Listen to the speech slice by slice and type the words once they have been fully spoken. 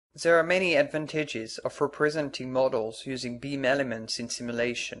There are many advantages of representing models using beam elements in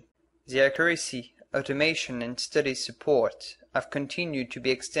simulation. The accuracy, automation, and study support have continued to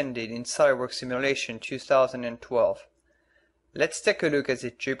be extended in SolidWorks Simulation 2012. Let's take a look at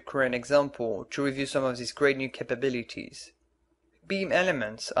the current example to review some of these great new capabilities. Beam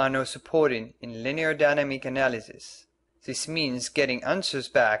elements are now supported in linear dynamic analysis. This means getting answers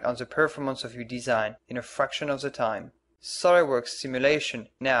back on the performance of your design in a fraction of the time. SolidWorks Simulation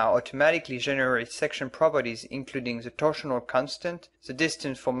now automatically generates section properties including the torsional constant, the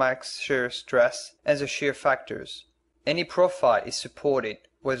distance for max shear stress, and the shear factors. Any profile is supported,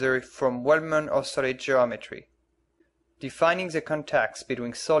 whether from Wellman or solid geometry. Defining the contacts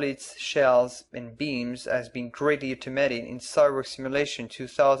between solids, shells, and beams has been greatly automated in SolidWorks Simulation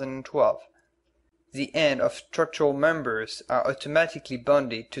 2012. The end of structural members are automatically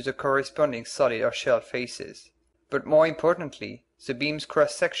bonded to the corresponding solid or shell faces. But more importantly, the beam's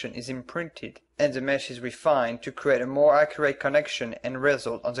cross-section is imprinted and the mesh is refined to create a more accurate connection and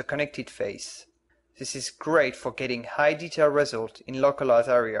result on the connected face. This is great for getting high detail result in localized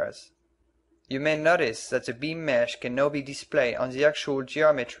areas. You may notice that the beam mesh can now be displayed on the actual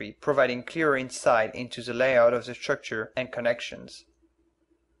geometry, providing clearer insight into the layout of the structure and connections.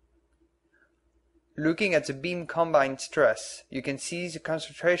 Looking at the beam combined stress, you can see the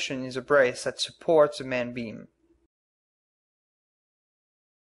concentration in the brace that supports the main beam.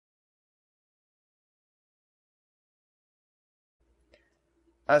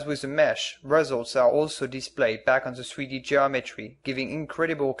 As with the mesh, results are also displayed back on the 3D geometry, giving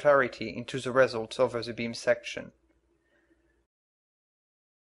incredible clarity into the results over the beam section.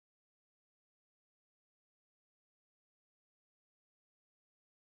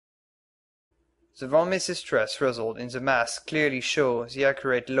 The von Mises stress result in the mass clearly show the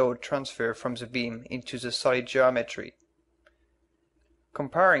accurate load transfer from the beam into the solid geometry.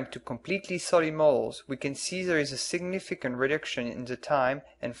 Comparing to completely solid models, we can see there is a significant reduction in the time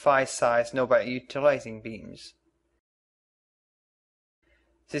and file size now by utilizing beams.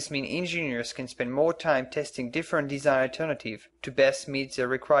 This means engineers can spend more time testing different design alternatives to best meet their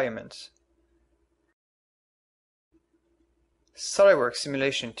requirements. SolidWorks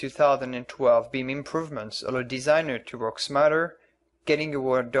Simulation 2012 beam improvements allow designers to work smarter, getting the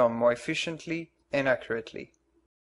work done more efficiently and accurately.